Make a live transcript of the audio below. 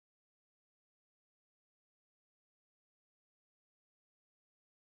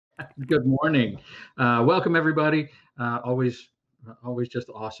Good morning. Welcome, everybody. Always just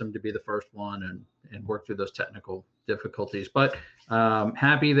awesome to be the first one and work through those technical difficulties. But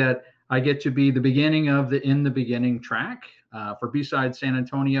happy that I get to be the beginning of the In the Beginning track for BSides San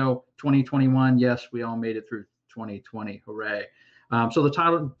Antonio 2021. Yes, we all made it through 2020. Hooray. So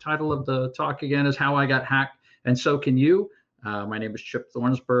the title of the talk again is How I Got Hacked and So Can You. My name is Chip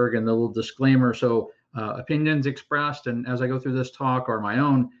Thornsburg, and the little disclaimer. So opinions expressed and as I go through this talk are my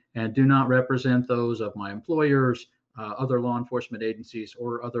own and do not represent those of my employers, other law enforcement agencies,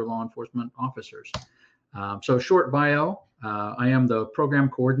 or other law enforcement officers. So short bio, I am the program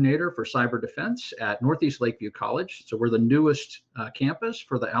coordinator for cyber defense at Northeast Lakeview College. So we're the newest campus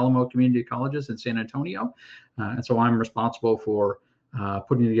for the Alamo Community Colleges in San Antonio. And so I'm responsible for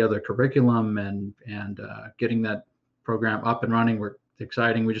putting together curriculum and getting that program up and running. We're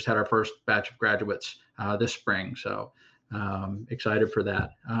exciting. We just had our first batch of graduates this spring. So excited for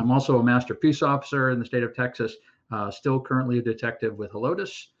that. I'm also a master peace officer in the state of Texas, still currently a detective with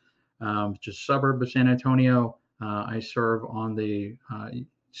Helotes, which is a suburb of San Antonio. I serve on the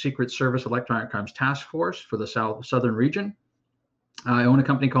Secret Service Electronic Crimes Task Force for the southern region. I own a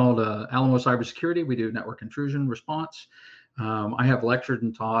company called Alamo Cybersecurity. We do network intrusion response. I have lectured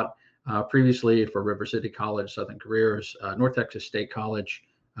and taught previously for River City College, Southern Careers, North Texas State College.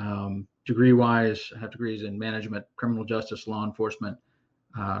 Degree-wise, I have degrees in management, criminal justice, law enforcement,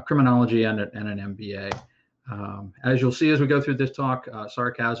 criminology, and an MBA. As you'll see as we go through this talk,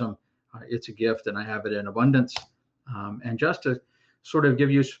 sarcasm, it's a gift, and I have it in abundance. And just to sort of give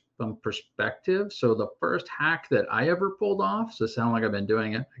you some perspective, so the first hack that I ever pulled off, so it sounds like I've been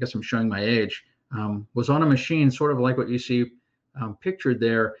doing it, I guess I'm showing my age, was on a machine sort of like what you see pictured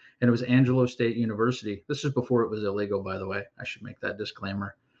there, and it was Angelo State University. This is before it was illegal, by the way. I should make that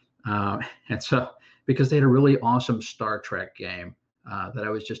disclaimer. And so, because they had a really awesome Star Trek game that I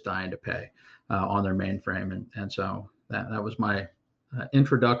was just dying to pay on their mainframe, and so that was my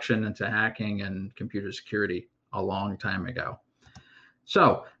introduction into hacking and computer security a long time ago.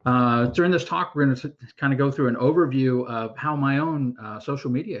 So during this talk, we're going to kind of go through an overview of how my own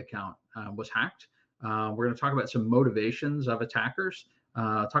social media account was hacked. We're going to talk about some motivations of attackers,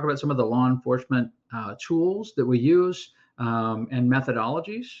 talk about some of the law enforcement tools that we use and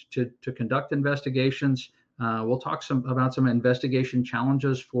methodologies to conduct investigations. We'll talk about some investigation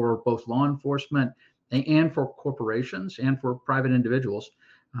challenges for both law enforcement and for corporations and for private individuals.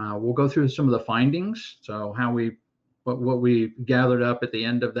 We'll go through some of the findings, so what we gathered up at the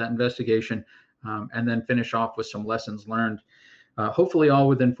end of that investigation, and then finish off with some lessons learned, hopefully all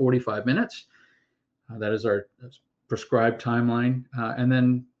within 45 minutes. That is our prescribed timeline, and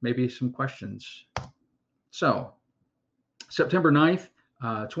then maybe some questions. So September 9th,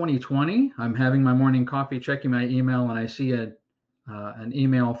 2020, I'm having my morning coffee, checking my email, and I see an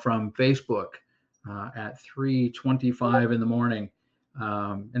email from Facebook at 3:25 in the morning.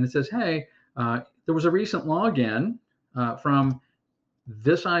 And it says, hey, there was a recent login from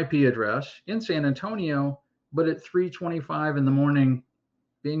this IP address in San Antonio, but at 3:25 in the morning,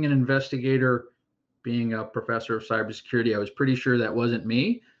 being an investigator, being a professor of cybersecurity, I was pretty sure that wasn't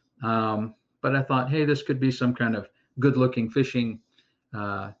me. But I thought, hey, this could be some kind of good-looking phishing,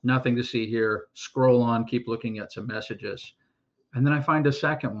 nothing to see here. Scroll on, keep looking at some messages. And then I find a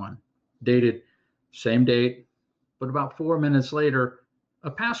second one, dated same date, but about 4 minutes later, a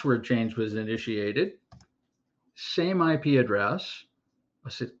password change was initiated. Same IP address,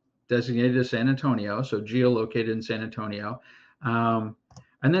 designated as San Antonio, so geolocated in San Antonio.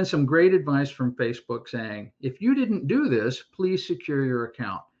 And then some great advice from Facebook saying, if you didn't do this, please secure your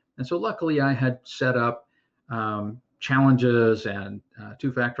account. And so luckily I had set up challenges and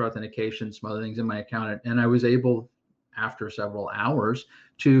two-factor authentication, some other things in my account, and I was able, after several hours,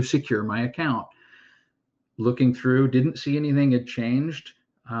 to secure my account. Looking through, didn't see anything had changed,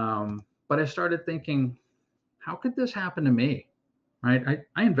 but I started thinking, how could this happen to me? Right?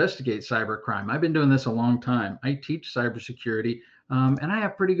 I investigate cybercrime. I've been doing this a long time. I teach cybersecurity, and I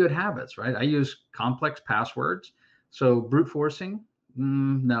have pretty good habits, right? I use complex passwords. So brute forcing,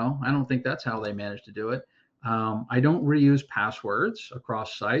 no, I don't think that's how they managed to do it. I don't reuse passwords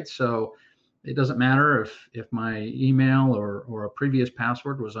across sites, so it doesn't matter if my email or a previous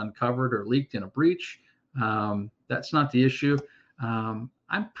password was uncovered or leaked in a breach. That's not the issue. I'm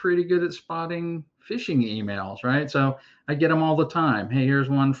pretty good at spotting phishing emails, right? So I get them all the time. Hey, here's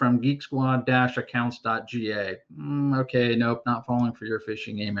one from geeksquad-accounts.ga. Okay, nope, not falling for your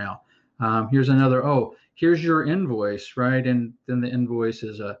phishing email. Here's another, oh, here's your invoice, right? And then the invoice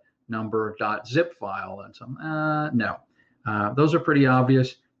is a number.zip file and some, no. Those are pretty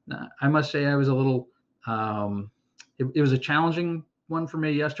obvious. I must say I was a little, it was a challenging one for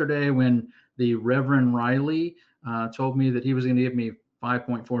me yesterday when the Reverend Riley told me that he was going to give me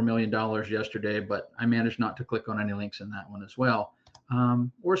 $5.4 million yesterday, but I managed not to click on any links in that one as well.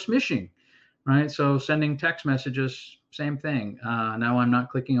 Or smishing, right? So sending text messages, same thing. Now I'm not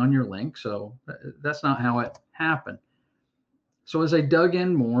clicking on your link, so that's not how it happened. So as I dug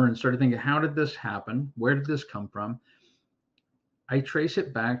in more and started thinking, how did this happen? Where did this come from? I trace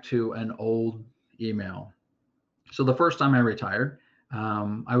it back to an old email. So the first time I retired,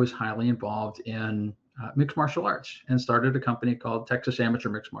 I was highly involved in mixed martial arts and started a company called Texas Amateur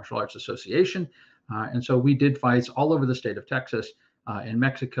Mixed Martial Arts Association. And so we did fights all over the state of Texas, in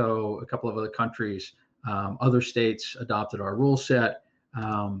Mexico, a couple of other countries, other states adopted our rule set.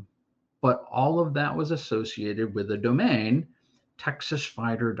 But all of that was associated with the domain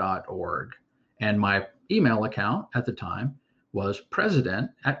texasfighter.org. And my email account at the time was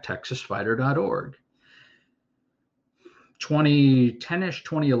president@texasfighter.org. 2010-ish,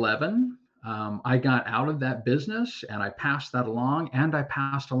 2011, I got out of that business and I passed that along, and I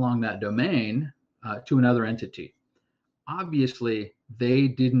passed along that domain to another entity. Obviously, they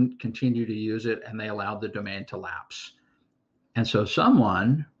didn't continue to use it and they allowed the domain to lapse. And so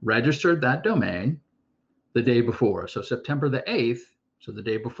someone registered that domain the day before. So September the 8th, so the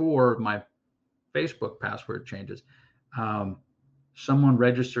day before my Facebook password changes, someone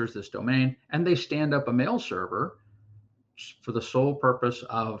registers this domain and they stand up a mail server for the sole purpose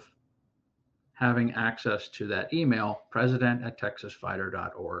of having access to that email,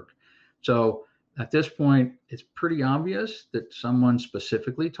 president@texasfighter.org. So at this point, it's pretty obvious that someone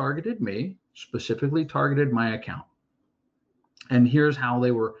specifically targeted me, specifically targeted my account. And here's how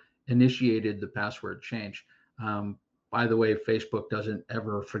they were initiated the password change. By the way, Facebook doesn't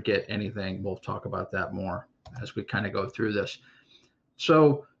ever forget anything. We'll talk about that more as we kind of go through this.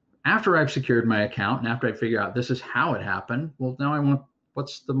 So after I've secured my account and after I figure out this is how it happened, well, now I want,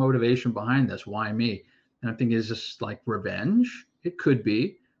 what's the motivation behind this? Why me? And I'm thinking, is this like revenge? It could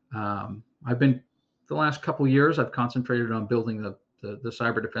be. I've been, the last couple of years, I've concentrated on building the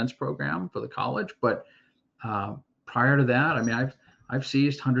cyber defense program for the college. But prior to that, I mean, I've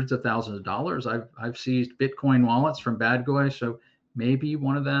seized hundreds of thousands of dollars. I've seized Bitcoin wallets from bad guys. So maybe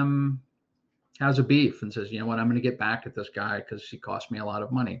one of them has a beef and says, you know what, I'm going to get back at this guy because he cost me a lot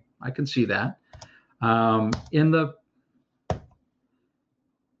of money. I can see that. In the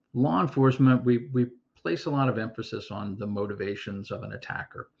law enforcement, we place a lot of emphasis on the motivations of an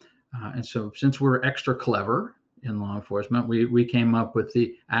attacker. And so since we're extra clever in law enforcement, we came up with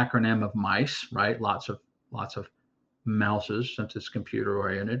the acronym of MICE, right? Lots of mouses, since it's computer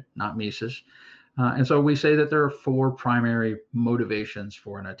oriented, not Mises. And so we say that there are four primary motivations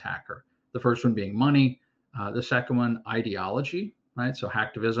for an attacker. The first one being money, the second one, ideology, right? So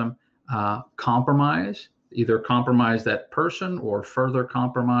hacktivism, compromise, either compromise that person or further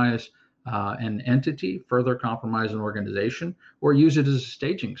compromise an entity, further compromise an organization, or use it as a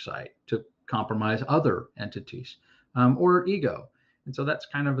staging site to compromise other entities, or ego. And so that's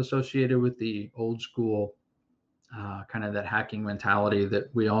kind of associated with the old school kind of that hacking mentality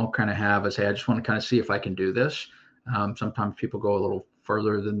that we all kind of have as, hey, I just want to kind of see if I can do this. Sometimes people go a little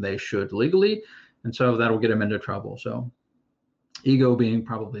further than they should legally, and so that'll get them into trouble. So ego being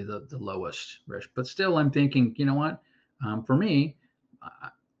probably the lowest risk. But still, I'm thinking, you know what? For me,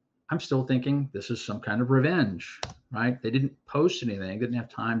 I'm still thinking this is some kind of revenge, right? They didn't post anything, didn't have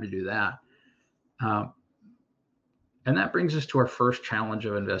time to do that. And that brings us to our first challenge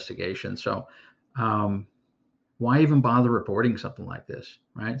of investigation. So why even bother reporting something like this,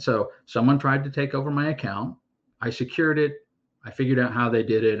 right? So someone tried to take over my account. I secured it. I figured out how they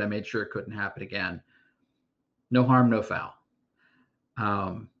did it. I made sure it couldn't happen again. No harm, no foul.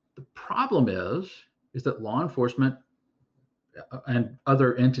 The problem is that law enforcement and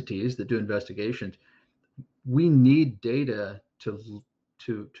other entities that do investigations, we need data to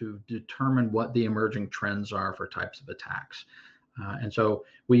determine what the emerging trends are for types of attacks. And so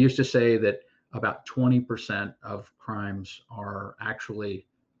we used to say that about 20% of crimes are actually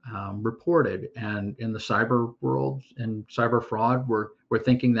reported. And in the cyber world and cyber fraud, we're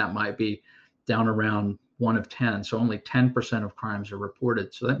thinking that might be down around 1 of 10. So only 10% of crimes are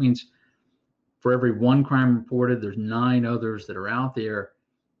reported. So that means for every one crime reported, there's 9 others that are out there,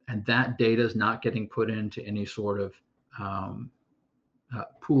 and that data is not getting put into any sort of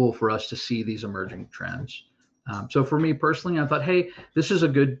pool for us to see these emerging trends. So for me personally, I thought, hey,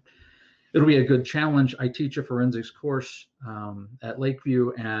 it'll be a good challenge. I teach a forensics course at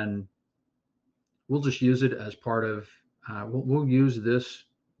Lakeview, and we'll just use it as part of, we'll use this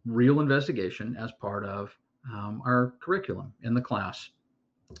real investigation as part of our curriculum in the class.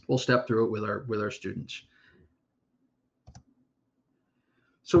 We'll step through it with our students.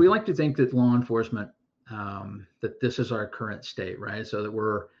 So we like to think that law enforcement, that this is our current state, right? So that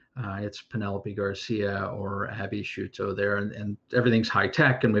we're, it's Penelope Garcia or Abby Shuto there, and everything's high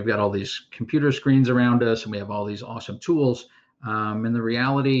tech, and we've got all these computer screens around us, and we have all these awesome tools. And the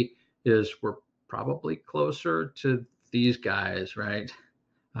reality is we're probably closer to these guys, right?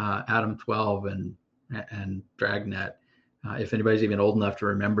 Adam 12 and Dragnet, if anybody's even old enough to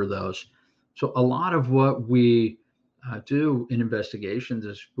remember those. So a lot of what we do in investigations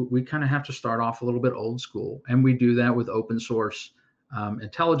is we kind of have to start off a little bit old school, and we do that with open source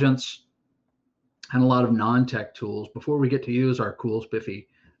intelligence and a lot of non-tech tools before we get to use our cool spiffy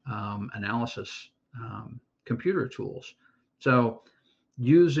analysis computer tools. So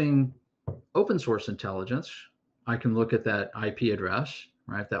using open source intelligence, I can look at that IP address,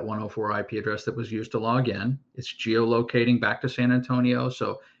 right? That 104 IP address that was used to log in. It's geolocating back to San Antonio.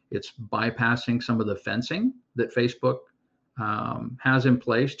 So it's bypassing some of the fencing that Facebook has in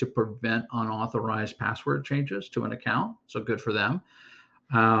place to prevent unauthorized password changes to an account. So good for them.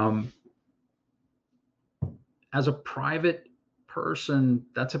 As a private person,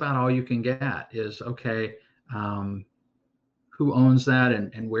 that's about all you can get is, okay, who owns that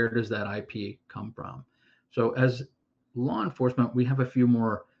and where does that IP come from? So as law enforcement, we have a few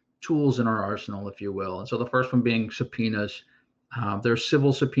more tools in our arsenal, if you will. And so the first one being subpoenas. There's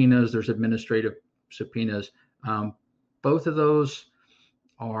civil subpoenas, there's administrative subpoenas. Both of those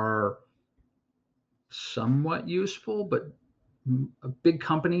are somewhat useful, but big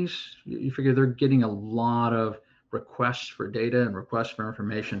companies, you figure they're getting a lot of requests for data and requests for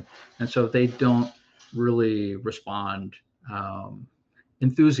information. And so they don't really respond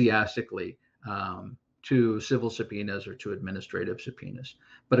enthusiastically to civil subpoenas or to administrative subpoenas.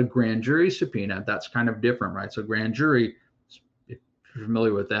 But a grand jury subpoena, that's kind of different, right? So grand jury, if you're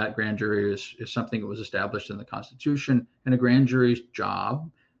familiar with that, grand jury is something that was established in the Constitution, and a grand jury's job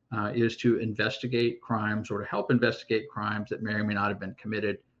is to investigate crimes or to help investigate crimes that may or may not have been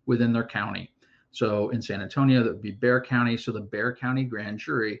committed within their county. So in San Antonio, that would be Bexar County. So the Bexar County grand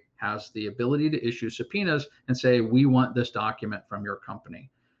jury has the ability to issue subpoenas and say, we want this document from your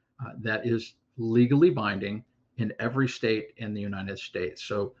company. That is legally binding in every state in the United States.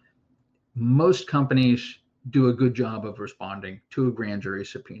 So most companies do a good job of responding to a grand jury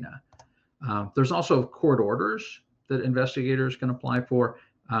subpoena. There's also court orders that investigators can apply for.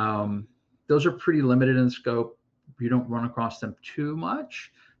 Those are pretty limited in scope. You don't run across them too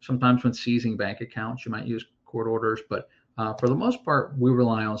much. Sometimes when seizing bank accounts, you might use court orders, but for the most part, we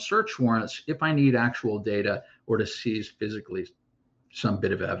rely on search warrants if I need actual data or to seize physically some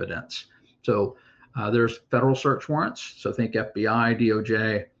bit of evidence. So there's federal search warrants. So think FBI,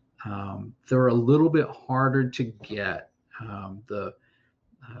 DOJ. They're a little bit harder to get. The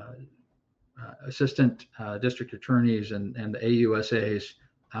assistant district attorneys and the AUSAs,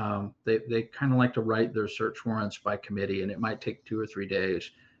 they kind of like to write their search warrants by committee, and it might take 2 or 3 days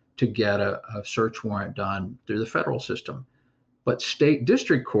to get a search warrant done through the federal system. But state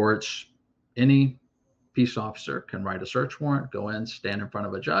district courts, any peace officer can write a search warrant, go in, stand in front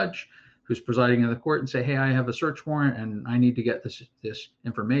of a judge who's presiding in the court and say, hey, I have a search warrant and I need to get this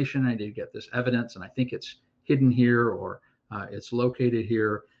information, I need to get this evidence, and I think it's hidden here or it's located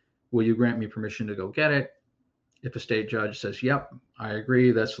here. Will you grant me permission to go get it? If a state judge says, yep, I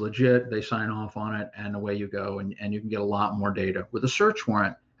agree, that's legit, they sign off on it, and away you go, and you can get a lot more data with a search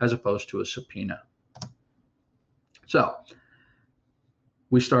warrant as opposed to a subpoena. So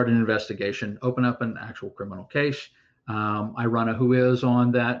we start an investigation, open up an actual criminal case. I run a who is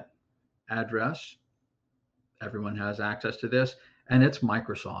on that address. Everyone has access to this, and it's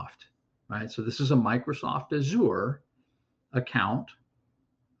Microsoft, right? So this is a Microsoft Azure account,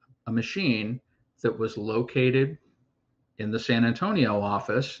 a machine that was located in the San Antonio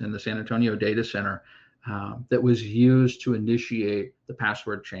office, in the San Antonio data center, that was used to initiate the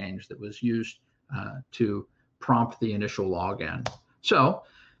password change, that was used to prompt the initial login. So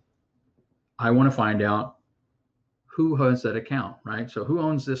I want to find out who owns that account, right? So who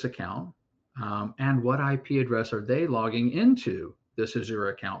owns this account, and what IP address are they logging into this Azure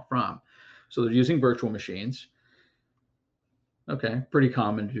account from? So they're using virtual machines. Okay, pretty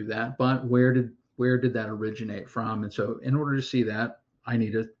common to do that, but where did that originate from? And so in order to see that, I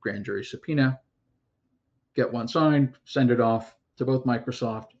need a grand jury subpoena, get one signed, send it off to both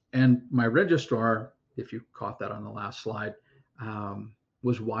Microsoft and my registrar, if you caught that on the last slide,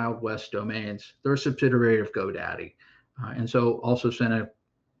 was Wild West Domains. They're a subsidiary of GoDaddy. And so also sent a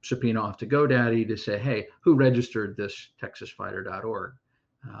subpoena off to GoDaddy to say, hey, who registered this texasfighter.org?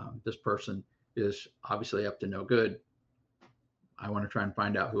 This person is obviously up to no good. I want to try and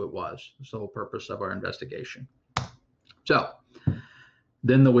find out who it was. That's the whole purpose of our investigation. So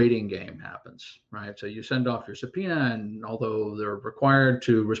then the waiting game happens, right? So you send off your subpoena, and although they're required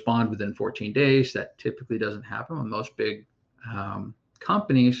to respond within 14 days, that typically doesn't happen with most big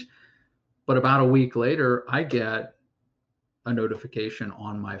companies. But about a week later, I get a notification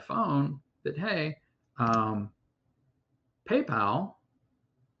on my phone that, hey, PayPal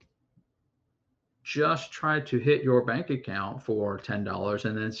just tried to hit your bank account for $10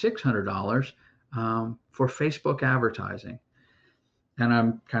 and then $600 for Facebook advertising. And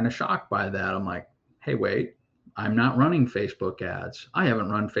I'm kind of shocked by that. I'm like, hey, wait, I'm not running Facebook ads. I haven't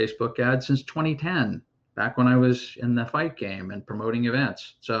run Facebook ads since 2010, back when I was in the fight game and promoting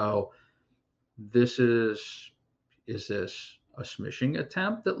events. So this is this a smishing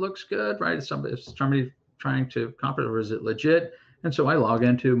attempt that looks good, right? Is somebody trying to copy, or is it legit? And so I log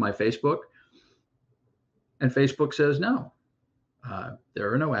into my Facebook, and Facebook says, no,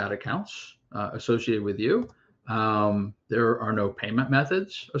 there are no ad accounts associated with you. There are no payment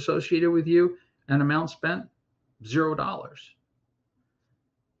methods associated with you, and amount spent, $0.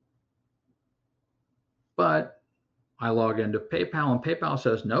 But I log into PayPal, and PayPal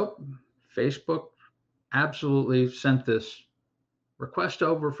says, nope, Facebook absolutely sent this request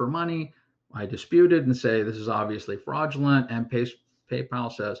over for money. I disputed and say, this is obviously fraudulent. And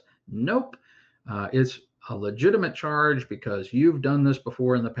PayPal says, nope, it's a legitimate charge because you've done this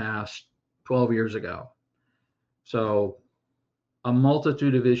before in the past 12 years ago. So a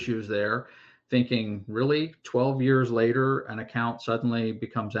multitude of issues there, thinking, really, 12 years later, an account suddenly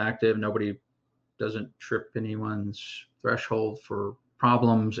becomes active. Nobody doesn't trip anyone's threshold for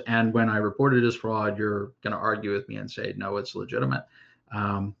problems. And when I report it as fraud, you're going to argue with me and say, no, it's legitimate.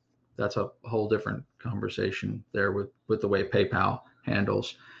 That's a whole different conversation there with the way PayPal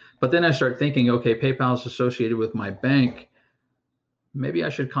handles. But then I start thinking, okay, PayPal is associated with my bank. Maybe I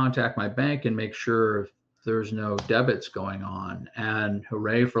should contact my bank and make sure there's no debits going on. And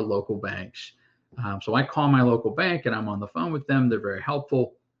hooray for local banks. So I call my local bank, and I'm on the phone with them. They're very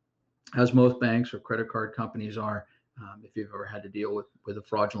helpful, as most banks or credit card companies are. If you've ever had to deal with a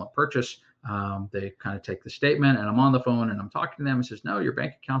fraudulent purchase, they kind of take the statement, and I'm on the phone and I'm talking to them, and says, no, your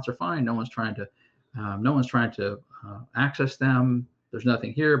bank accounts are fine. No one's trying to access them. There's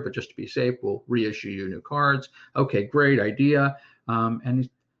nothing here, but just to be safe, we'll reissue you new cards. Okay, great idea. And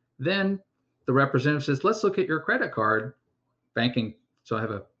then the representative says, let's look at your credit card banking. So I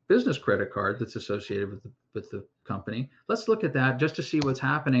have a business credit card that's associated with the company. Let's look at that just to see what's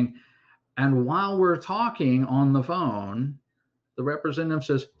happening. And while we're talking on the phone, the representative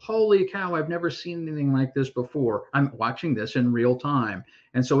says, holy cow, I've never seen anything like this before. I'm watching this in real time.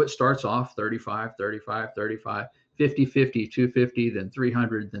 And so it starts off 35, 35, 35, 50, 50, 250, then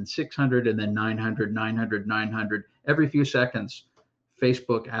 300, then 600, and then 900, 900, 900. Every few seconds,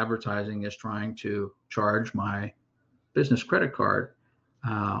 Facebook advertising is trying to charge my business credit card.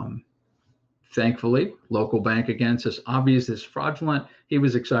 Thankfully, local bank again says, obvious this is fraudulent. He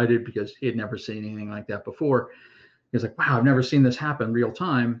was excited because he had never seen anything like that before. He's like, wow, I've never seen this happen real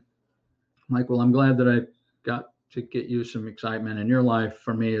time. I'm like, well, I'm glad that I got to get you some excitement in your life.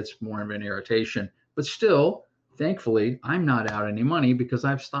 For me, it's more of an irritation. But still, thankfully, I'm not out any money because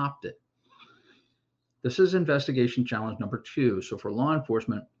I've stopped it. This is investigation challenge number 2. So for law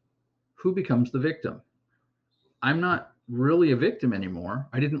enforcement, who becomes the victim? I'm not really a victim anymore.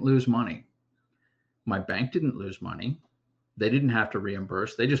 I didn't lose money. My bank didn't lose money. They didn't have to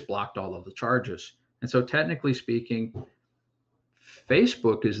reimburse. They just blocked all of the charges. And so technically speaking,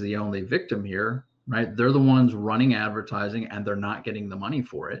 Facebook is the only victim here, right? They're the ones running advertising and they're not getting the money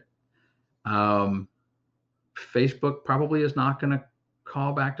for it. Facebook probably is not going to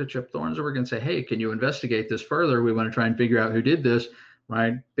call back to Chip Thornsburg and say, hey, can you investigate this further? We want to try and figure out who did this,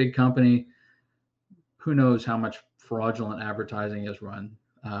 right? Big company. Who knows how much fraudulent advertising is run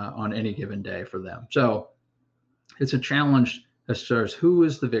on any given day for them. So it's a challenge as far as who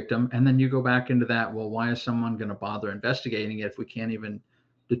is the victim. And then you go back into that, well, why is someone going to bother investigating it if we can't even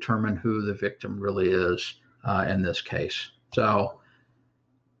determine who the victim really is in this case? So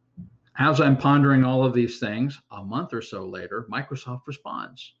as I'm pondering all of these things, a month or so later, Microsoft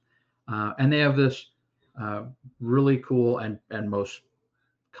responds. And they have this really cool, and most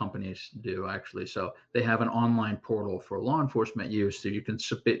companies do actually. So they have an online portal for law enforcement use. So you can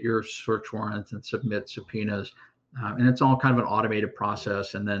submit your search warrants and submit subpoenas. And it's all kind of an automated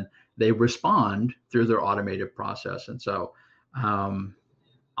process. And then they respond through their automated process. And so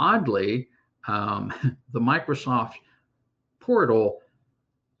oddly, the Microsoft portal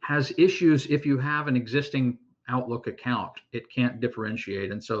has issues if you have an existing Outlook account. It can't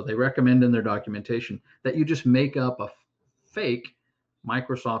differentiate. And so they recommend in their documentation that you just make up a fake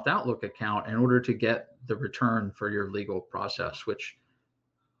Microsoft Outlook account in order to get the return for your legal process, which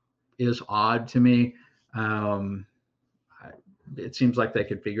is odd to me. It seems like they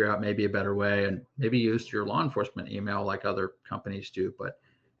could figure out maybe a better way and maybe use your law enforcement email like other companies do, but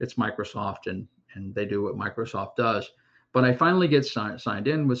it's Microsoft and they do what Microsoft does. But I finally get signed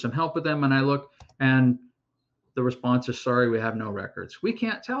in with some help with them, and I look, and the response is, sorry, we have no records. We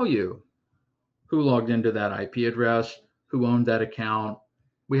can't tell you who logged into that IP address, who owned that account.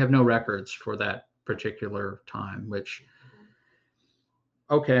 We have no records for that particular time, which,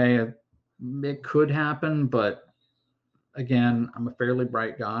 okay, it could happen, but again, I'm a fairly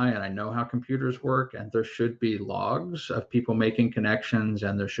bright guy and I know how computers work, and there should be logs of people making connections,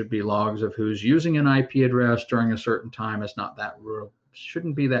 and there should be logs of who's using an IP address during a certain time. It's not that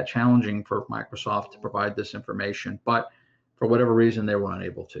shouldn't be that challenging for Microsoft to provide this information, but for whatever reason, they were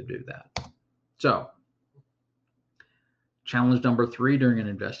unable to do that. So challenge number 3 during an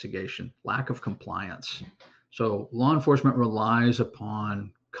investigation, lack of compliance. So law enforcement relies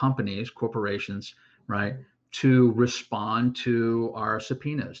upon companies, corporations, right, to respond to our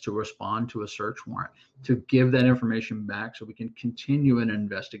subpoenas, to respond to a search warrant, to give that information back so we can continue an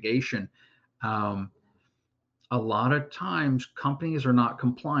investigation. A lot of times companies are not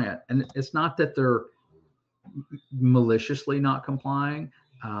compliant, and it's not that they're maliciously not complying.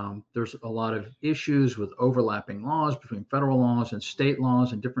 There's a lot of issues with overlapping laws between federal laws and state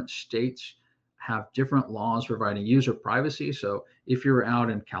laws, and different states have different laws providing user privacy. So if you're out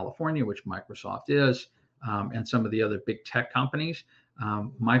in California, which Microsoft is, and some of the other big tech companies,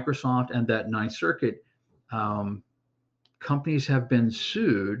 Microsoft and that Ninth Circuit, companies have been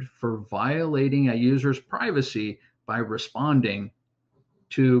sued for violating a user's privacy by responding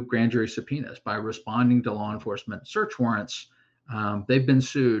to grand jury subpoenas, by responding to law enforcement search warrants. They've been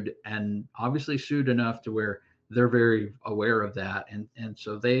sued, and obviously sued enough to where they're very aware of that. And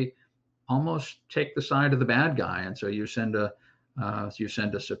so they almost take the side of the bad guy. And so you send a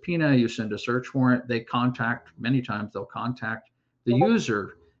subpoena, you send a search warrant, many times they'll contact the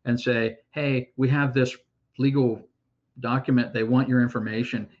user and say, hey, we have this legal document, they want your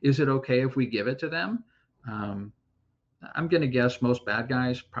information. Is it okay if we give it to them? I'm going to guess most bad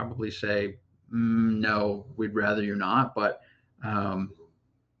guys probably say, no, we'd rather you not, but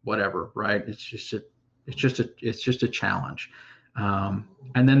whatever, right? It's just a challenge.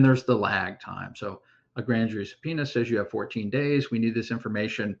 And then there's the lag time. So a grand jury subpoena says you have 14 days. We need this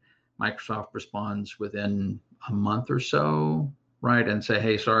information. Microsoft responds within a month or so, right? And say,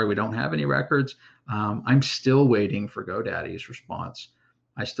 hey, sorry, we don't have any records. I'm still waiting for GoDaddy's response.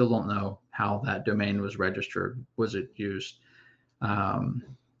 I still don't know how that domain was registered. Was it used?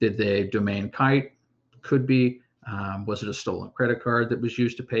 Did they domain kite? Could be. Was it a stolen credit card that was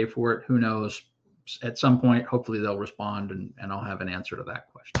used to pay for it? Who knows? At some point, hopefully they'll respond, and I'll have an answer to that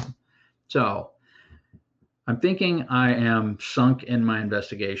question. So I'm thinking I am sunk in my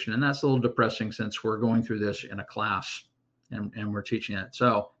investigation, and that's a little depressing since we're going through this in a class and we're teaching it.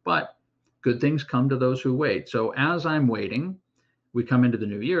 So, but good things come to those who wait. So as I'm waiting, we come into the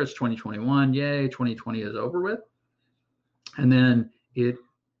new year. It's 2021. Yay, 2020 is over with. And then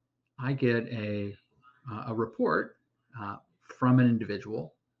I get a report from an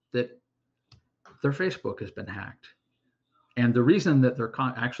individual that their Facebook has been hacked. And the reason that they're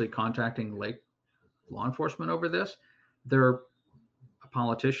actually contacting Lake law enforcement over this, they're a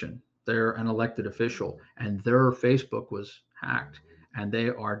politician, they're an elected official, and their Facebook was hacked. And they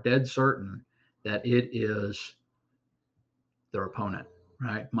are dead certain that it is their opponent,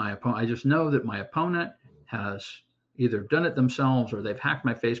 right? I just know that my opponent has either done it themselves or they've hacked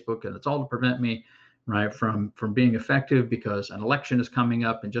my Facebook, and it's all to prevent me, right, from being effective because an election is coming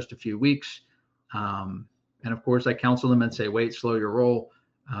up in just a few weeks. And of course, I counsel them and say, wait, slow your roll,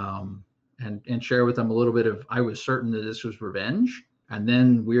 and share with them a little bit of, I was certain that this was revenge. And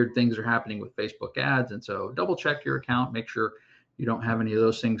then weird things are happening with Facebook ads. And so double check your account, make sure you don't have any of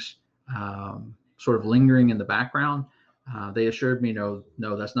those things sort of lingering in the background. They assured me, no,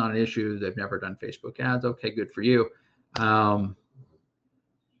 that's not an issue. They've never done Facebook ads. Okay, good for you.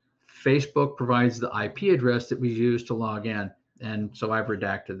 Facebook provides the IP address that we use to log in. And so I've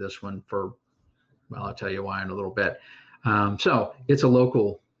redacted this one well, I'll tell you why in a little bit. So it's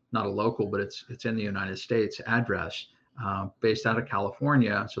not a local, but it's in the United States address based out of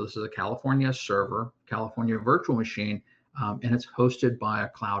California. So this is a California server, California virtual machine, and it's hosted by a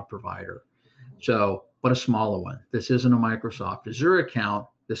cloud provider. So, but a smaller one. This isn't a Microsoft Azure account.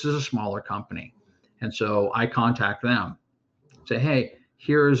 This is a smaller company. And so I contact them, say, hey,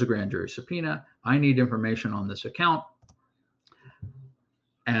 here is a grand jury subpoena. I need information on this account.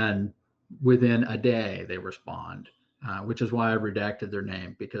 And within a day, they respond, which is why I redacted their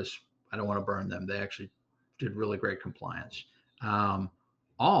name, because I don't want to burn them. They actually did really great compliance.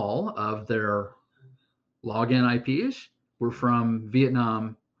 all of their login IPs were from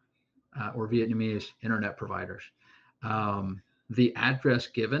Vietnam or Vietnamese internet providers. The address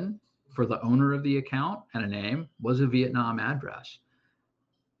given for the owner of the account and a name was a Vietnam address.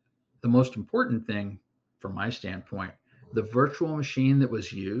 The most important thing from my standpoint, the virtual machine that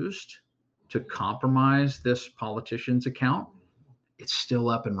was used to compromise this politician's account, it's still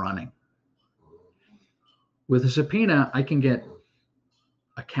up and running. With a subpoena, I can get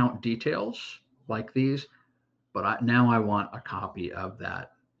account details like these, but now I want a copy of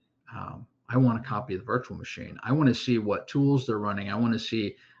that. I want a copy of the virtual machine. I want to see what tools they're running. I want to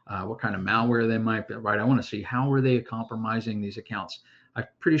see what kind of malware they might be, right? I want to see how are they compromising these accounts. I'm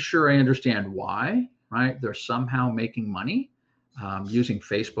pretty sure I understand why, right? They're somehow making money using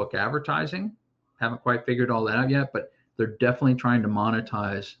Facebook advertising. Haven't quite figured all that out yet, but they're definitely trying to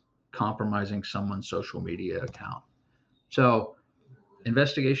monetize compromising someone's social media account. So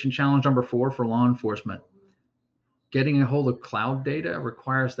investigation challenge number 4 for law enforcement. Getting a hold of cloud data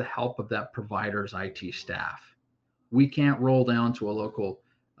requires the help of that provider's IT staff. We can't roll down to a local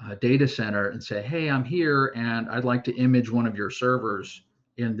data center and say, hey, I'm here and I'd like to image one of your servers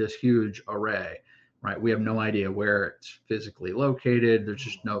in this huge array, right? We have no idea where it's physically located. It's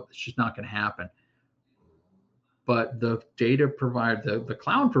just not going to happen. But the data provider, the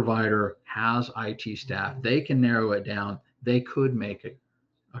cloud provider has IT staff. They can narrow it down. They could make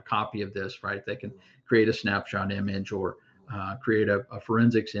a copy of this, right? They can create a snapshot image or create a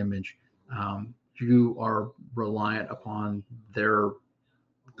forensics image. You are reliant upon their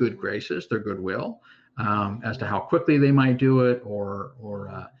good graces, their goodwill, as to how quickly they might do it, or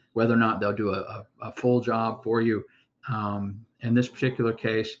whether or not they'll do a full job for you. In this particular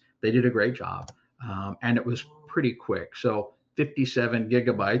case, they did a great job, and it was pretty quick. So 57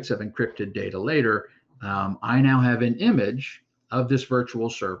 gigabytes of encrypted data later, I now have an image of this virtual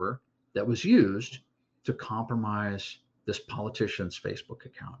server that was used to compromise this politician's Facebook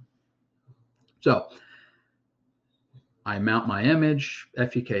account. So I mount my image,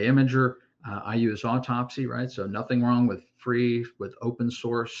 FEK Imager. I use Autopsy, right? So nothing wrong with open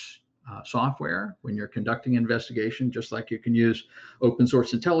source software when you're conducting investigation, just like you can use open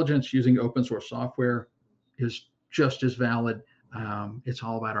source intelligence. Using open source software is just as valid. It's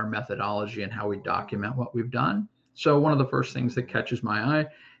all about our methodology and how we document what we've done. So one of the first things that catches my eye,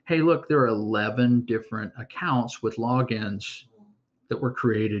 hey, look, there are 11 different accounts with logins that were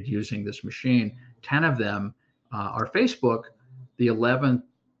created using this machine. 10 of them are Facebook. The 11th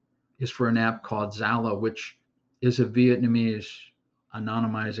is for an app called Zalo, which is a Vietnamese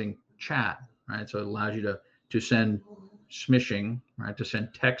anonymizing chat, right? So it allows you to send smishing, right? To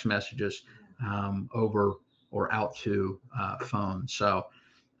send text messages over or out to phones. So,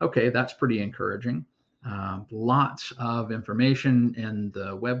 okay, that's pretty encouraging. Lots of information in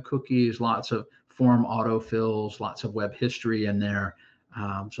the web cookies, lots of form autofills, lots of web history in there.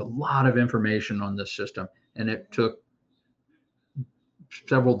 So a lot of information on this system, and it took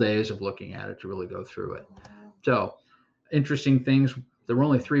several days of looking at it to really go through it. So interesting things, there were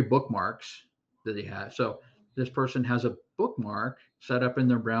only 3 bookmarks that he had. So this person has a bookmark set up in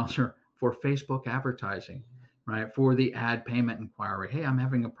their browser for Facebook advertising, right? For the ad payment inquiry. Hey, I'm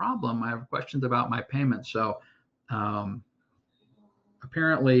having a problem. I have questions about my payment. So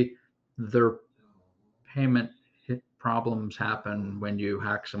apparently their payment problems happen when you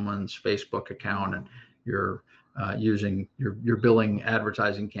hack someone's Facebook account and you're you're billing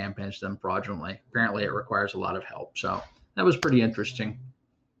advertising campaigns to them fraudulently. Apparently it requires a lot of help. So that was pretty interesting.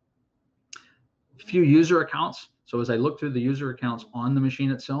 A few user accounts. So as I look through the user accounts on the machine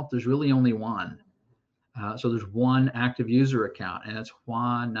itself, there's really only one. So there's one active user account, and it's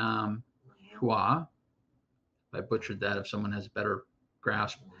Hoa Nam Hua. I butchered that. If someone has a better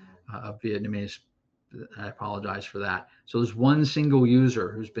grasp of Vietnamese, I apologize for that. So there's one single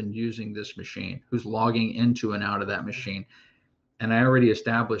user who's been using this machine, who's logging into and out of that machine. And I already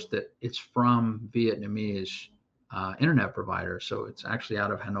established that it's from Vietnamese internet provider. So it's actually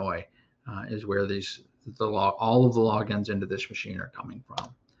out of Hanoi is where all of the logins into this machine are coming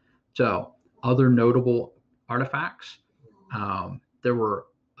from. So other notable artifacts, there were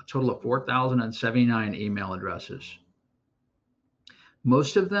a total of 4,079 email addresses.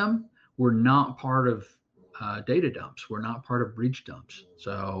 Most of them were not part of data dumps, were not part of breach dumps.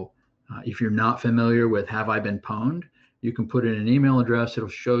 So if you're not familiar with Have I Been Pwned, you can put in an email address. It'll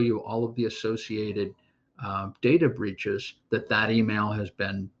show you all of the associated data breaches that email has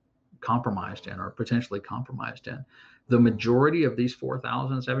been compromised in or potentially compromised in. The majority of these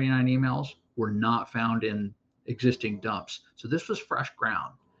 4,079 emails were not found in existing dumps. So this was fresh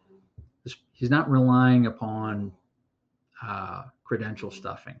ground. He's not relying upon credential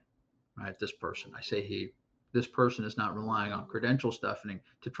stuffing, right? This person, I say this person is not relying on credential stuffing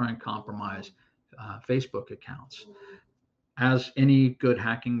to try and compromise Facebook accounts. As any good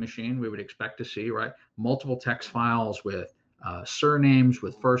hacking machine, we would expect to see, right? Multiple text files with surnames,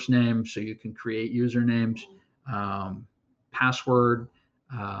 with first names, so you can create usernames, password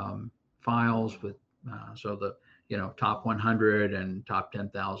files with so the top 100 and top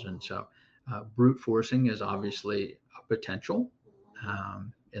 10,000. So brute forcing is obviously a potential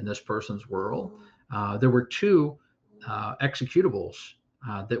in this person's world. There were two executables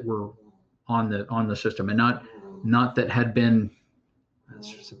that were on the system, and not that had been,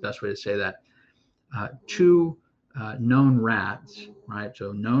 that's the best way to say that, two known rats, right?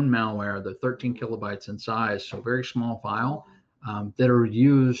 So known malware, the 13 kilobytes in size, so very small file, that are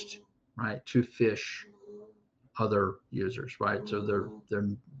used, right, to phish other users, right? So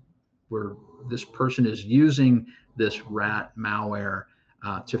this person is using this rat malware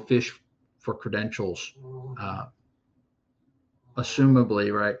to phish for credentials,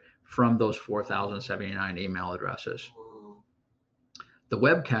 assumably, right, from those 4,079 email addresses. The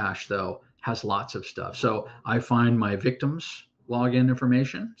web cache, though, has lots of stuff. So I find my victims' login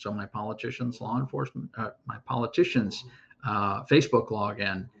information. So my politicians' law enforcement, my politicians' Facebook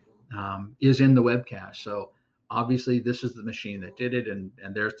login is in the web cache. So obviously this is the machine that did it, and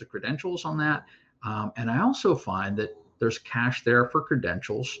there's the credentials on that. And I also find that there's cache there for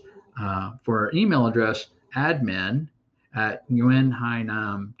credentials for our email address,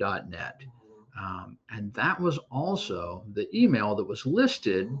 admin@unhainam.net. And that was also the email that was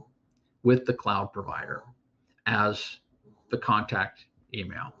listed with the cloud provider as the contact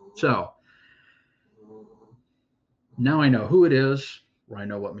email. So now I know who it is, or I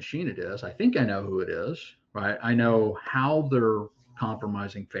know what machine it is. I think I know who it is, right? I know how they're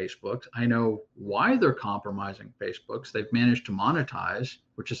compromising Facebook's. I know why they're compromising Facebook's. They've managed to monetize,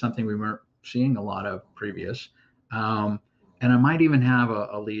 which is something we weren't seeing a lot of previous. And I might even have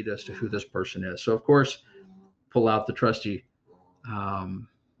a lead as to who this person is. So of course, pull out the trusty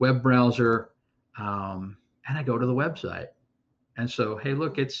web browser, and I go to the website. And so, hey,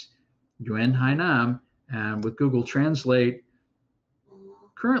 look, it's Yuen Hainam, and with Google Translate,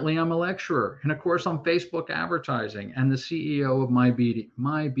 currently I'm a lecturer in a course on Facebook advertising and the CEO of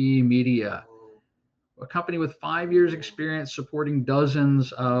MyBee Media, a company with 5 years experience supporting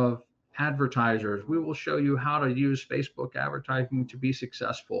dozens of advertisers. We will show you how to use Facebook advertising to be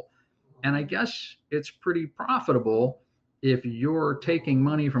successful. And I guess it's pretty profitable if you're taking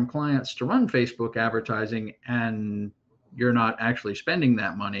money from clients to run Facebook advertising and you're not actually spending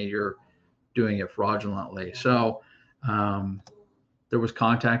that money, you're doing it fraudulently. So there was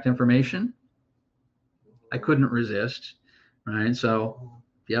contact information. I couldn't resist, right? So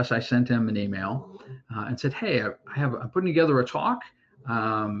yes, I sent him an email and said, hey, I'm putting together a talk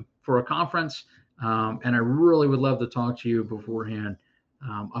for a conference, and I really would love to talk to you beforehand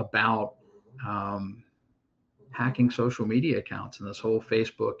about hacking social media accounts and this whole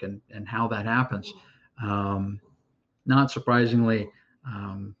Facebook and how that happens. Not surprisingly,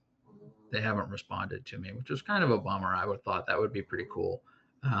 they haven't responded to me, which is kind of a bummer. I would have thought that would be pretty cool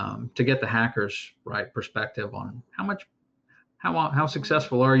to get the hackers' right perspective on how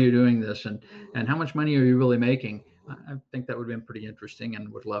successful are you doing this, and how much money are you really making. I think that would have been pretty interesting,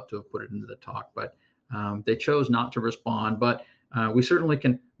 and would love to have put it into the talk, but they chose not to respond. But we certainly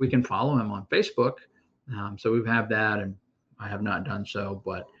can follow him on Facebook. So we've had that, and I have not done so.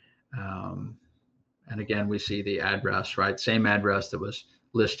 But and again, we see the address, right? Same address that was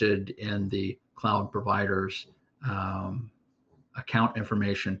listed in the cloud provider's account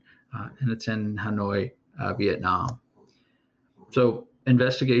information, and it's in Hanoi, Vietnam. So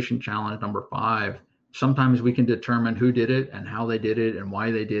investigation challenge number 5. Sometimes we can determine who did it and how they did it and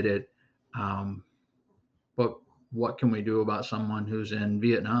why they did it. But what can we do about someone who's in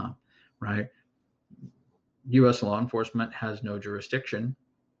Vietnam, right? U.S. law enforcement has no jurisdiction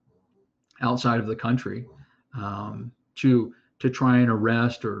outside of the country to try and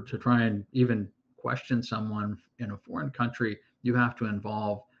arrest or to try and even question someone in a foreign country. You have to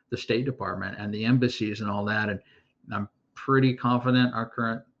involve the State Department and the embassies and all that. And I'm pretty confident our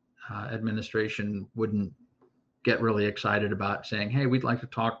current administration wouldn't get really excited about saying, hey, we'd like to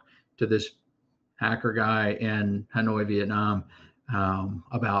talk to this hacker guy in Hanoi, Vietnam,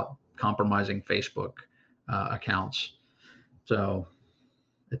 about compromising Facebook accounts. So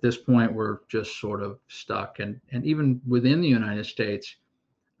at this point, we're just sort of stuck. And even within the United States,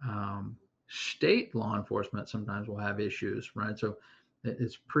 state law enforcement sometimes will have issues, right? So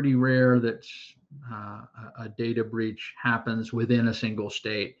it's pretty rare that a data breach happens within a single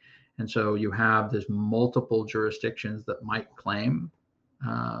state. And so you have this multiple jurisdictions that might claim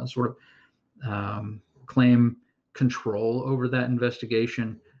claim control over that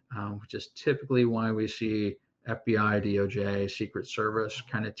investigation, which is typically why we see FBI, DOJ, Secret Service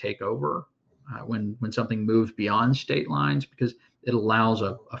kind of take over when something moves beyond state lines, because it allows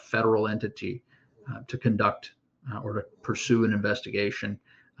a federal entity to conduct or to pursue an investigation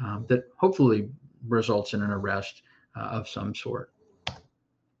that hopefully results in an arrest of some sort.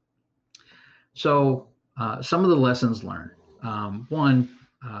 So some of the lessons learned. One,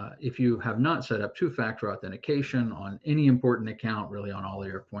 if you have not set up two-factor authentication on any important account, really on all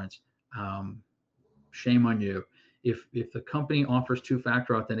airpoints, shame on you. If the company offers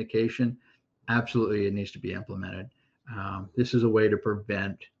two-factor authentication, absolutely it needs to be implemented. This is a way to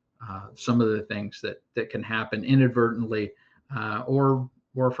prevent some of the things that can happen inadvertently or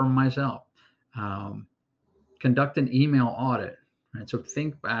from myself. Conduct an email audit. Right? So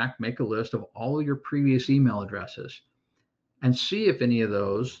think back, make a list of all of your previous email addresses and see if any of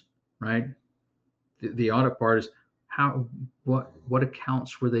those, right? The audit part is what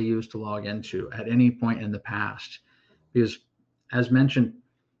accounts were they used to log into at any point in the past? Because as mentioned,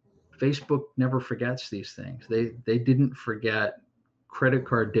 Facebook never forgets these things. They didn't forget credit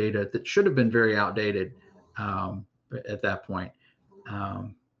card data that should have been very outdated at that point.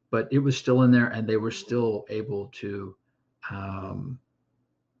 But it was still in there, and they were still able to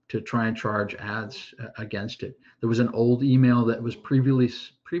try and charge ads against it. There was an old email that was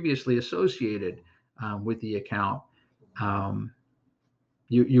previously associated with the account.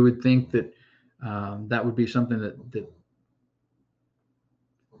 You would think that that would be something that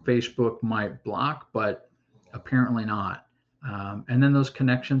Facebook might block, but apparently not. And then those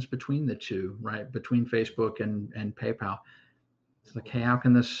connections between the two, right, between Facebook and PayPal. It's like, hey, how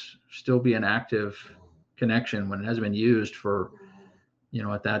can this still be an active connection when it has been used for,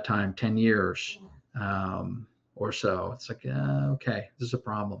 at that time, 10 years or so? It's like, okay, this is a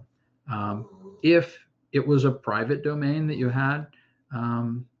problem. If it was a private domain that you had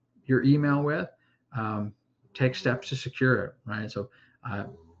your email with, take steps to secure it, right? So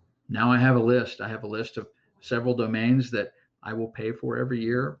now I have a list. I have a list of several domains that I will pay for every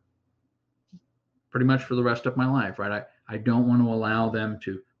year, pretty much for the rest of my life, right? I don't want to allow them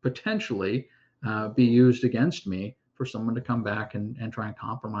to potentially be used against me for someone to come back and try and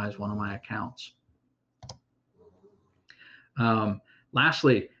compromise one of my accounts.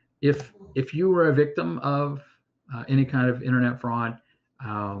 Lastly, if you were a victim of any kind of internet fraud,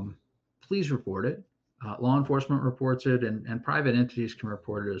 please report it. Law enforcement reports it, and private entities can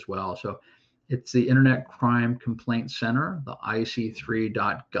report it as well. So it's the Internet Crime Complaint Center, the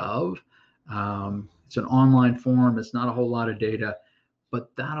ic3.gov. It's an online form. It's not a whole lot of data,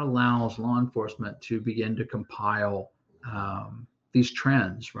 but that allows law enforcement to begin to compile these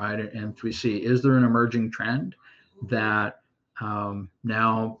trends, right? And we see, is there an emerging trend that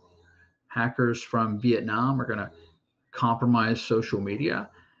now hackers from Vietnam are going to compromise social media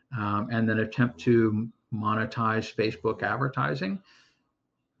and then attempt to monetize Facebook advertising?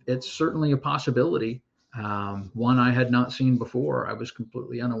 It's certainly a possibility. One I had not seen before. I was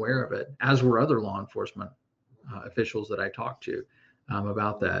completely unaware of it, as were other law enforcement officials that I talked to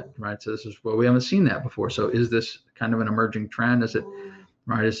about that, right? So this is, well, we haven't seen that before. So is this kind of an emerging trend? Is it,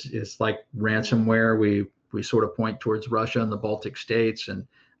 right? It's like ransomware. We sort of point towards Russia and the Baltic states and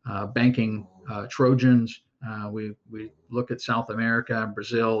banking Trojans. We look at South America and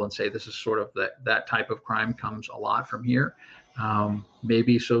Brazil and say this is sort of that type of crime comes a lot from here.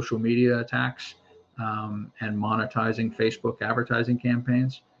 Maybe social media attacks and monetizing Facebook advertising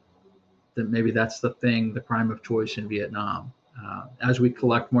campaigns. That maybe that's the thing, the crime of choice in Vietnam. As we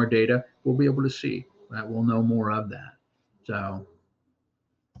collect more data, we'll be able to see that. We'll know more of that. So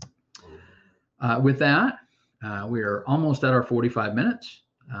with that, we are almost at our 45 minutes.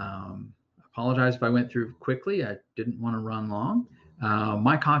 Apologize if I went through quickly. I didn't want to run long.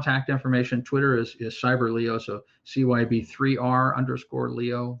 My contact information, Twitter is CyberLeo, so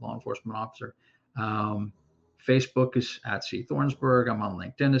CYB3R_Leo, law enforcement officer. Facebook is at C. Thornsburg. I'm on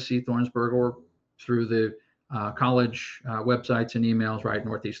LinkedIn as C. Thornsburg, or through the college websites and emails, right?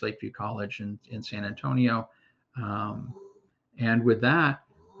 Northeast Lakeview College in San Antonio. And with that,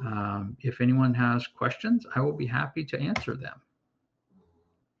 if anyone has questions, I will be happy to answer them.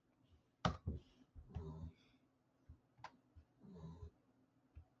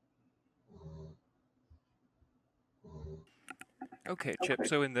 Okay, Chip.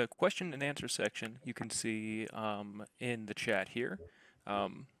 So in the question and answer section, you can see in the chat here,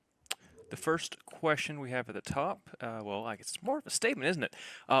 The first question we have at the top, well, I guess it's more of a statement, isn't it?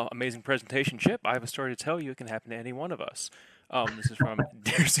 Amazing presentation, Chip. I have a story to tell you. It can happen to any one of us. This is from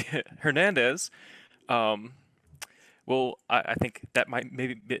Dirce Hernandez. Well, I think that might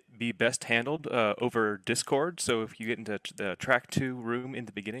maybe be best handled over Discord. So if you get into the track 2 room in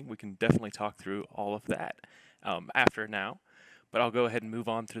the beginning, we can definitely talk through all of that after now. But I'll go ahead and move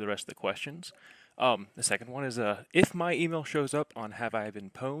on through the rest of the questions. The second one is, if my email shows up on Have I Been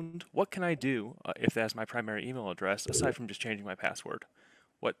Pwned, what can I do if that's my primary email address, aside from just changing my password?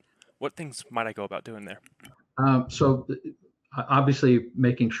 What things might I go about doing there? So obviously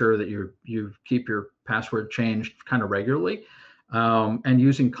making sure that you keep your password changed kind of regularly, and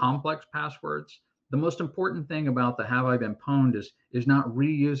using complex passwords. The most important thing about the Have I Been Pwned is not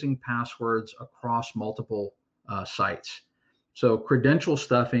reusing passwords across multiple sites. So credential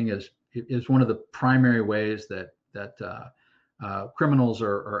stuffing is one of the primary ways that criminals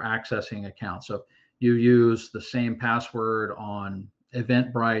are accessing accounts. So you use the same password on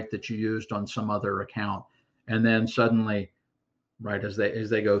Eventbrite that you used on some other account, and then suddenly, right as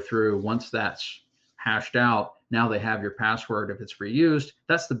they go through, once that's hashed out, now they have your password. If it's reused,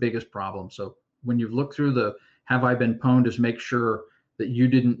 that's the biggest problem. So when you look through the Have I Been Pwned, just make sure that you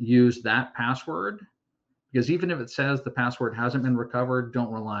didn't use that password, because even if it says the password hasn't been recovered, don't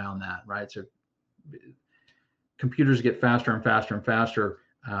rely on that, right? So computers get faster and faster and faster,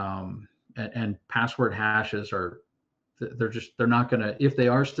 and password hashes they're not going to, if they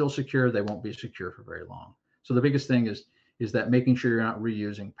are still secure, they won't be secure for very long. So the biggest thing is that making sure you're not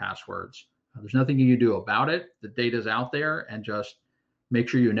reusing passwords. There's nothing you can do about it. The data's out there, and just make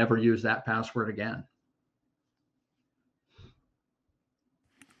sure you never use that password again.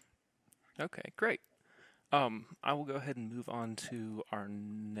 Okay, great. I will go ahead and move on to our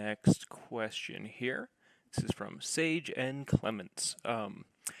next question here. This is from Sage N. Clements.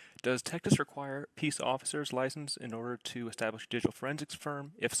 Does Texas require peace officers license in order to establish a digital forensics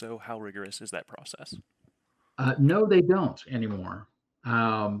firm? If so, how rigorous is that process? No, they don't anymore.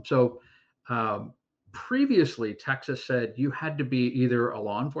 Previously, Texas said you had to be either a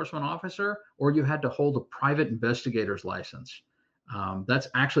law enforcement officer or you had to hold a private investigator's license. That's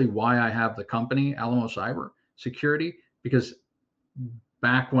actually why I have the company, Alamo Cyber Security, because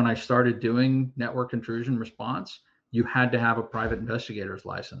back when I started doing network intrusion response, you had to have a private investigator's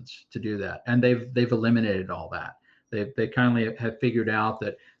license to do that. And they've eliminated all that. They kindly have figured out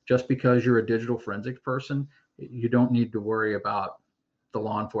that just because you're a digital forensics person, you don't need to worry about the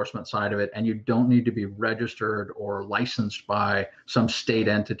law enforcement side of it, and you don't need to be registered or licensed by some state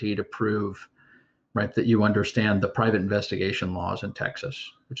entity to prove, right, that you understand the private investigation laws in Texas,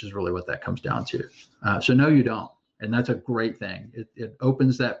 which is really what that comes down to. So no, you don't, and that's a great thing. It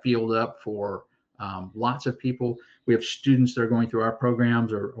opens that field up for lots of people. We have students that are going through our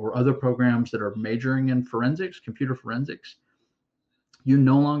programs or other programs that are majoring in forensics, computer forensics. You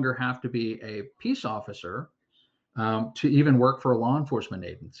no longer have to be a peace officer to even work for a law enforcement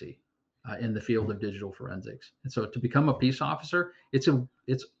agency in the field of digital forensics. And so to become a peace officer, it's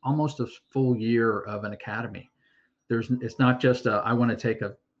almost a full year of an academy. It's not just I want to take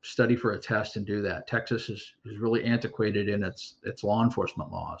a study for a test and do that. Texas is really antiquated in its law enforcement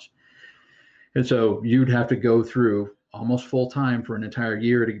laws. And so you'd have to go through almost full time for an entire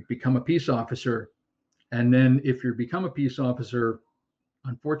year to become a peace officer. And then if you become a peace officer,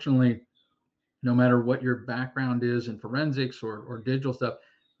 unfortunately, no matter what your background is in forensics or digital stuff,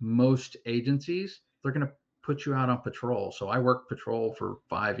 most agencies, they're going to put you out on patrol. So I worked patrol for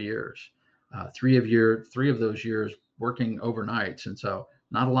 5 years, 3 of those years working overnights. And so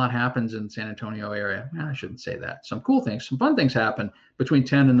not a lot happens in San Antonio area. I shouldn't say that. Some cool things, some fun things happen between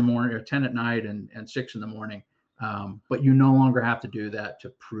 10 in the morning or 10 at night and 6 in the morning. But you no longer have to do that to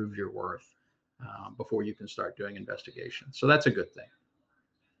prove your worth before you can start doing investigations. So that's a good thing.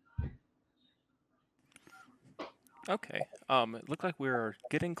 Okay. It looks like we're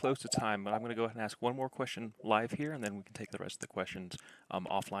getting close to time, but I'm going to go ahead and ask one more question live here, and then we can take the rest of the questions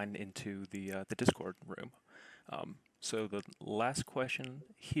offline into the Discord room. So the last question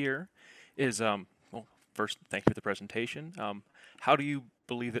here is, well, first, thank you for the presentation. How do you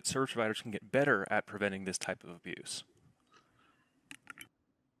believe that service providers can get better at preventing this type of abuse?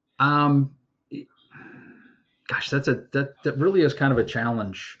 Gosh, that really is kind of a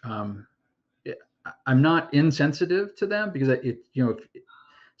challenge. I'm not insensitive to them, because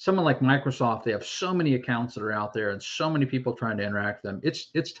someone like Microsoft, they have so many accounts that are out there and so many people trying to interact with them.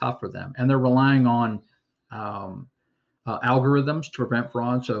 It's tough for them, and they're relying on algorithms to prevent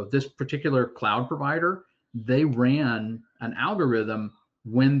fraud. So this particular cloud provider, they ran an algorithm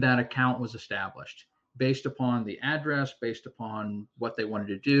when that account was established, based upon the address, based upon what they wanted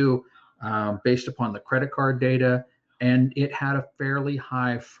to do. based upon the credit card data, and it had a fairly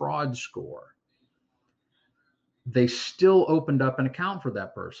high fraud score. They still opened up an account for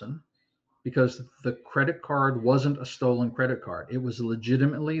that person because the credit card wasn't a stolen credit card. It was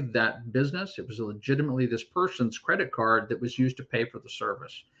legitimately that business. It was legitimately this person's credit card that was used to pay for the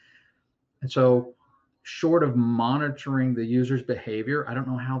service. And so, short of monitoring the user's behavior, I don't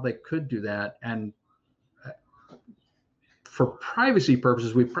know how they could do that. And for privacy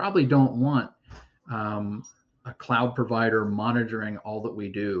purposes, we probably don't want a cloud provider monitoring all that we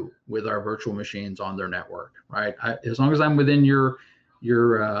do with our virtual machines on their network, right? As long as I'm within your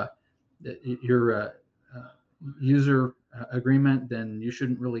user agreement, then you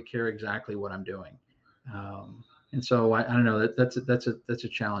shouldn't really care exactly what I'm doing. And so I don't know, that's a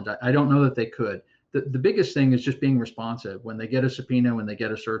challenge. I don't know that they could. The biggest thing is just being responsive. When they get a subpoena, when they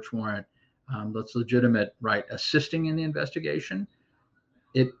get a search warrant, that's legitimate, right? Assisting in the investigation,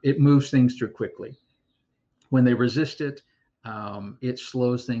 it moves things through quickly. When they resist it, it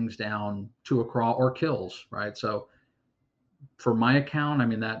slows things down to a crawl or kills, right? So for my account, I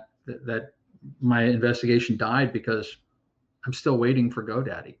mean, that my investigation died because I'm still waiting for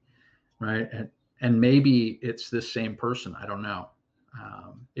GoDaddy, right? And maybe it's this same person. I don't know.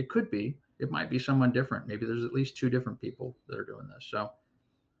 It could be. It might be someone different. Maybe there's at least 2 different people that are doing this. So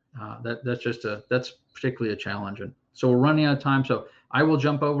that's particularly a challenge. And so we're running out of time. So I will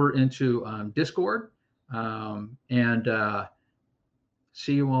jump over into Discord and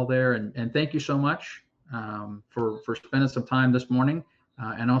see you all there. And thank you so much for spending some time this morning.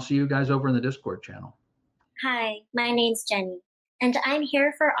 And I'll see you guys over in the Discord channel. Hi, my name's Jenny, and I'm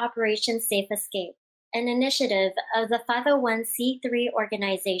here for Operation Safe Escape, an initiative of the 501c3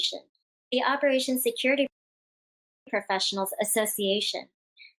 organization, the Operation Security Professionals Association.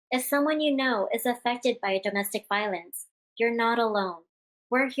 If someone you know is affected by domestic violence, you're not alone.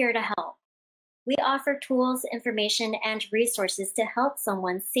 We're here to help. We offer tools, information, and resources to help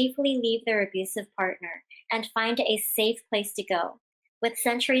someone safely leave their abusive partner and find a safe place to go. With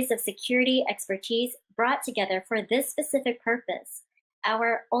centuries of security expertise brought together for this specific purpose,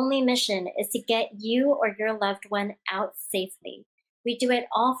 our only mission is to get you or your loved one out safely. We do it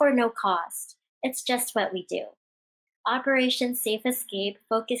all for no cost. It's just what we do. Operation Safe Escape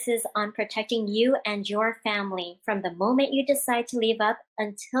focuses on protecting you and your family from the moment you decide to leave up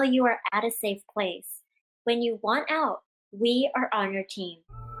until you are at a safe place. When you want out, we are on your team.